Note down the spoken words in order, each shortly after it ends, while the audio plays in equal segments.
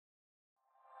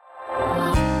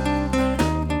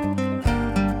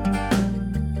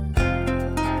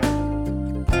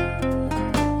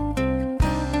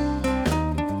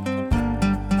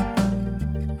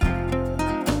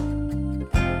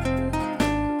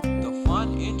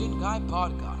Guy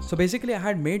podcast. So basically I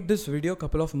had made this video a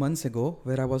couple of months ago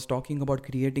where I was talking about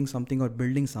creating something or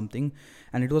building something,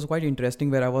 and it was quite interesting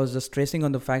where I was just stressing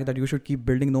on the fact that you should keep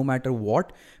building no matter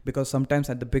what, because sometimes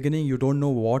at the beginning you don't know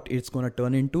what it's going to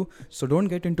turn into. So don't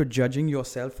get into judging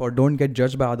yourself or don't get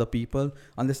judged by other people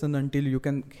unless and until you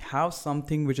can have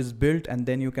something which is built, and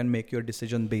then you can make your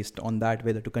decision based on that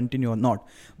whether to continue or not.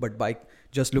 But by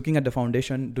just looking at the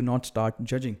foundation, do not start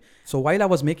judging. So while I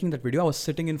was making that video, I was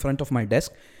sitting in front of my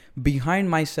desk. Behind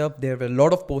myself, there were a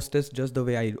lot of posters, just the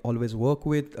way I always work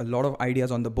with, a lot of ideas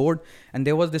on the board. And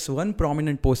there was this one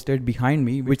prominent poster behind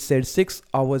me which said 6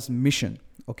 hours mission.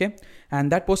 Okay. And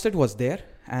that poster was there.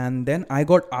 And then I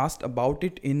got asked about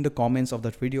it in the comments of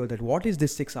that video, that what is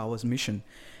this 6 hours mission?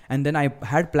 And then I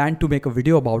had planned to make a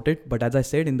video about it. But as I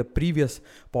said in the previous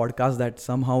podcast, that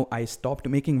somehow I stopped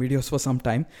making videos for some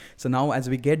time. So now as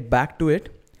we get back to it,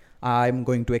 I'm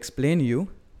going to explain you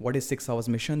what is 6 hours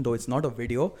mission, though it's not a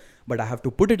video, but I have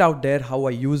to put it out there how I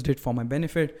used it for my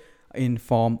benefit in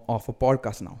form of a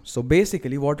podcast now. So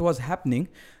basically what was happening,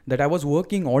 that I was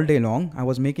working all day long. I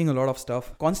was making a lot of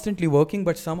stuff, constantly working,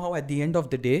 but somehow at the end of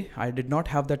the day, I did not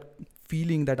have that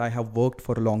feeling that I have worked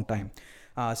for a long time.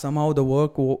 Somehow the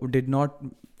work did not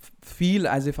feel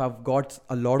as if I've got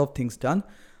a lot of things done.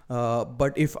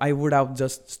 But if I would have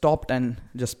just stopped and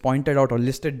just pointed out or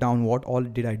listed down what all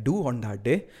did I do on that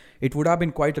day, it would have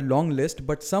been quite a long list.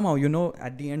 But somehow,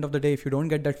 at the end of the day, if you don't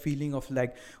get that feeling of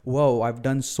like, wow, I've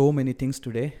done so many things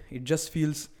today, it just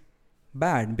feels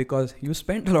bad because you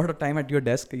spent a lot of time at your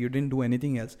desk, you didn't do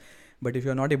anything else. But if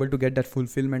you're not able to get that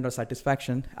fulfillment or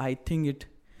satisfaction, I think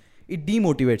it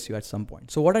demotivates you at some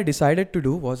point. So what I decided to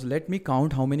do was, let me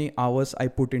count how many hours I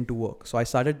put into work. So I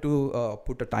started to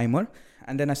put a timer,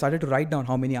 and then I started to write down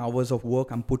how many hours of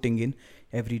work I'm putting in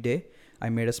every day. I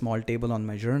made a small table on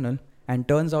my journal, and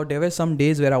turns out there were some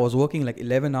days where I was working like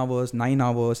 11 hours, 9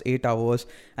 hours, 8 hours.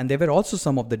 And there were also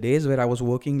some of the days where I was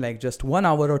working like just 1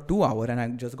 hour or 2 hours, and I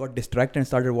just got distracted and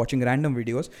started watching random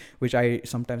videos, which I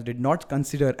sometimes did not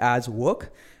consider as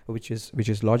work, which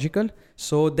is logical.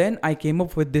 So then I came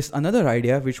up with this another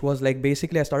idea, which was like,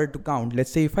 basically I started to count.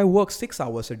 Let's say if I work 6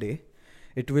 hours a day,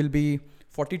 it will be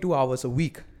 42 hours a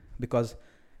week, because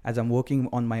as I'm working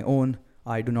on my own,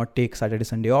 I do not take Saturday,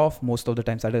 Sunday off. Most of the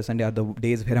time, Saturday, Sunday are the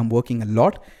days where I'm working a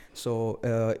lot. So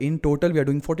in total, we are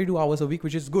doing 42 hours a week,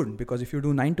 which is good, because if you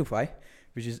do 9 to 5,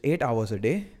 which is 8 hours a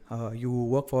day, you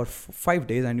work for 5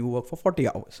 days and you work for 40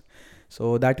 hours.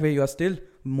 So that way you are still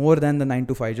more than the 9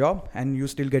 to 5 job, and you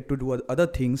still get to do other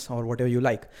things or whatever you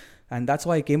like. And that's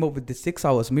why I came up with this 6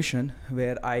 hours mission,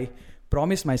 where I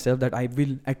promised myself that I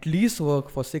will at least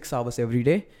work for 6 hours every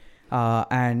day.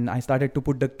 And I started to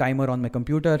put the timer on my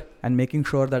computer and making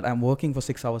sure that I'm working for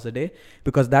 6 hours a day,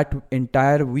 because that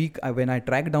entire week, when I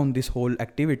tracked down this whole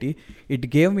activity, it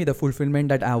gave me the fulfillment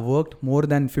that I worked more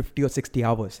than 50 or 60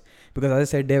 hours. Because as I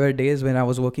said, there were days when I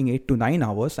was working 8 to 9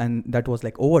 hours, and that was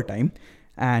like overtime.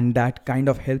 And that kind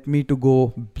of helped me to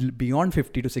go beyond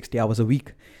 50 to 60 hours a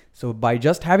week. So by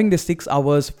just having this 6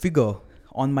 hours figure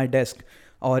on my desk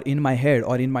or in my head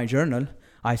or in my journal,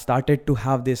 I started to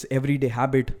have this everyday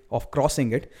habit of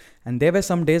crossing it. And there were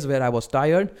some days where I was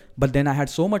tired, but then I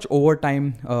had so much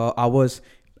overtime hours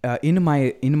in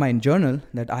my journal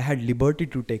that I had liberty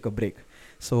to take a break.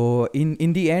 So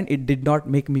in the end, it did not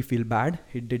make me feel bad.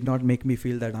 It did not make me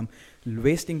feel that I'm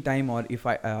wasting time, or if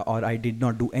I did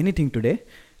not do anything today.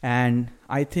 And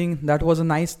I think that was a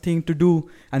nice thing to do,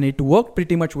 and it worked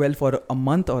pretty much well for a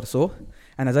month or so.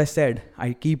 And as I said,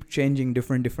 I keep changing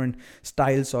different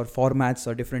styles or formats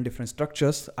or different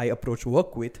structures I approach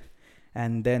work with.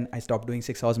 And then I stopped doing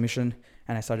 6 hours mission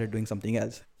and I started doing something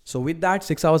else. So with that,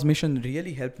 6 hours mission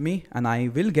really helped me, and I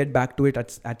will get back to it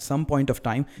at some point of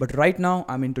time. But right now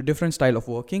I'm into different style of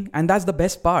working, and that's the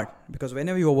best part, because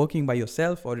whenever you're working by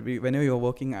yourself or whenever you're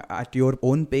working at your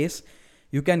own pace,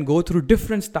 you can go through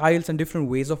different styles and different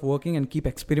ways of working and keep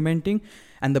experimenting.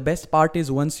 And the best part is,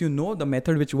 once you know the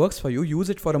method which works for you, use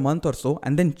it for a month or so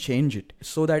and then change it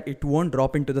so that it won't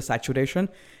drop into the saturation,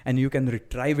 and you can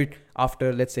retrieve it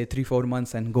after, let's say, 3-4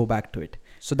 months and go back to it.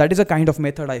 So that is a kind of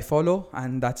method I follow,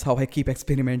 and that's how I keep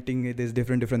experimenting with these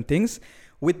different things.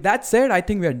 With that said, I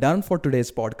think we are done for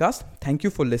today's podcast. Thank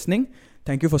you for listening.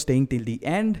 Thank you for staying till the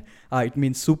end. It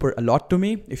means a lot to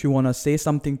me. If you want to say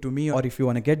something to me, or if you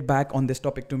want to get back on this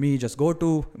topic to me, just go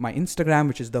to my Instagram,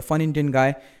 which is the Fun Indian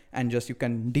Guy, and just you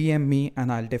can DM me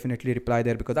and I'll definitely reply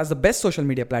there, because that's the best social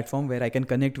media platform where I can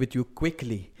connect with you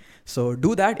quickly. So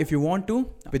do that if you want to.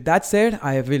 With that said,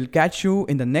 I will catch you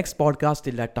in the next podcast.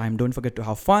 Till that time, don't forget to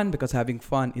have fun, because having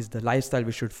fun is the lifestyle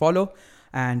we should follow.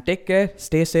 And take care,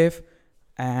 stay safe,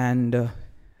 and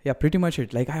Yeah, pretty much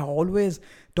it. Like, I always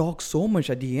talk so much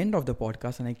at the end of the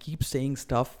podcast, and I keep saying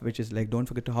stuff which is like, don't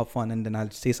forget to have fun, and then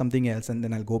I'll say something else, and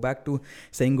then I'll go back to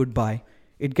saying goodbye.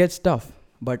 It gets tough,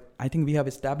 but I think we have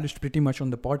established pretty much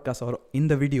on the podcast or in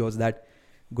the videos that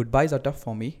goodbyes are tough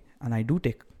for me, and I do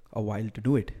take a while to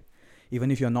do it.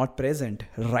 Even if you're not present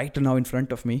right now in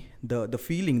front of me, the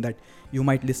feeling that you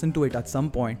might listen to it at some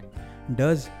point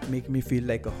does make me feel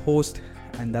like a host,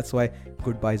 and that's why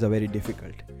goodbyes are very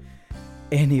difficult.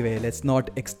 Anyway, let's not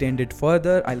extend it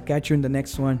further. I'll catch you in the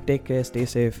next one. Take care, stay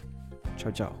safe.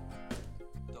 Ciao, ciao.